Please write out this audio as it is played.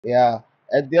Yeah.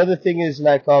 And the other thing is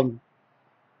like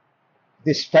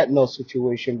this fentanyl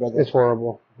situation, brother. It's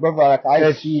horrible. Brother, like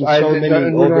I've seen so many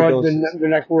overdoses. You know what? The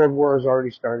next world war has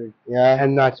already started. Yeah.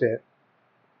 And that's it.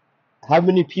 How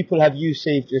many people have you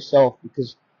saved yourself?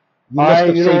 Because you must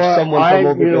have saved someone from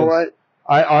overdose. You know what?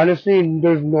 I honestly,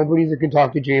 there's nobody that can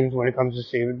talk to James when it comes to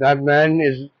saving. That man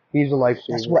he's a lifesaver.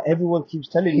 That's what everyone keeps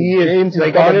telling me. James is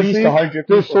like, honestly, at least 100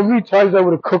 people. There's so many times I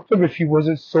would have cooked him if he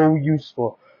wasn't so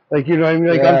useful. Like, you know what I mean?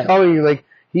 Like, I'm telling you, like,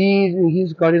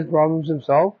 he's got his problems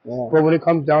himself. Yeah. But when it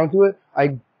comes down to it,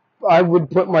 I would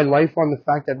put my life on the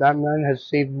fact that man has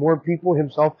saved more people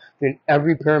himself than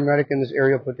every paramedic in this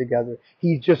area put together.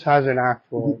 He just has an act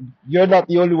for it. You're not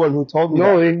the only one who told me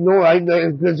that. No, I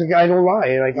don't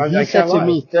lie. Like, he said to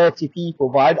me 30 people,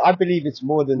 but I believe it's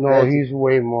more than 30. No, he's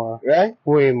way more. Right?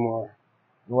 Way more.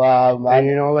 Wow, man. And,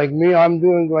 you know, like me, I'm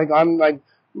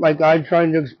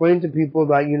trying to explain to people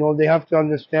that, you know, they have to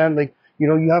understand, like, you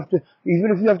know, you have to,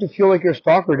 even if you have to feel like you're a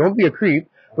stalker, don't be a creep.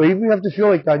 But even if you have to feel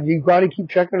like that, you got to keep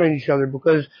checking on each other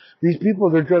because these people,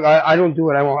 they're just, I don't do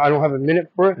it. I don't have a minute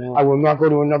for it. Yeah. I will not go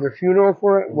to another funeral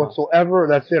for it whatsoever.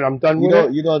 That's it. I'm done with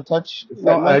it. You don't touch?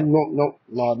 No,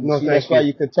 no. See, that's why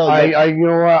you can tell. You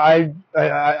know what?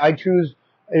 I choose.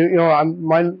 You know,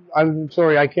 I'm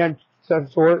sorry. I can't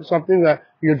support something that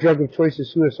your drug of choice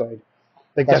is suicide.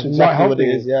 Like that's exactly what it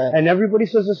is, yeah. And everybody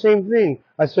says the same thing.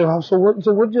 I said, so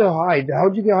what'd you hide?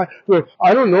 How'd you get high? Like,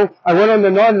 I don't know. I went on the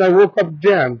nod and I woke up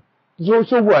jammed.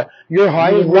 So what? You're high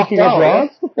and waking up wrong?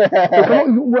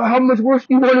 So how much worse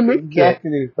do you want to make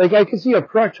exactly. it? Like I can see a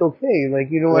crutch, okay.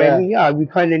 Like, you know what I mean? Yeah, we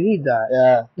kind of need that.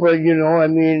 Yeah. But, you know, I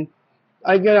mean,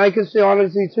 I can say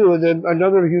honestly too, that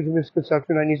another huge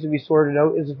misconception that needs to be sorted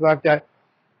out is the fact that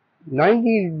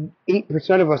 98%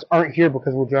 of us aren't here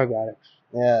because we're drug addicts.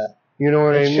 Yeah. You know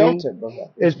what I mean? Sheltered, brother.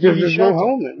 There's no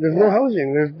home. There's no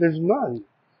housing. There's none.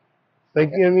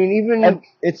 Like, I mean, even... And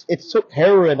it's took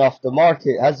heroin off the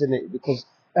market, hasn't it? Because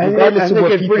regardless of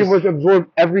what people... pretty much absorbed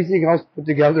everything else put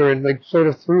together and, like, sort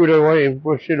of threw it away and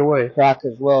pushed it away. Crack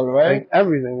as well, right? Like,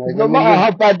 everything. Like, no matter how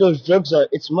bad those drugs are,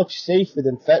 it's much safer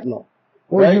than fentanyl.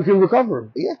 Well, right? You can recover.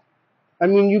 Yeah. I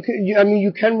mean, you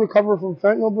can recover from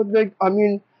fentanyl, but, like, I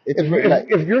mean,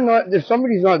 if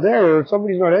somebody's not there or if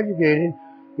somebody's not educated...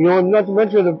 You know, not to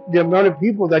mention the amount of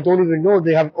people that don't even know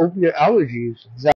they have opiate allergies. Exactly.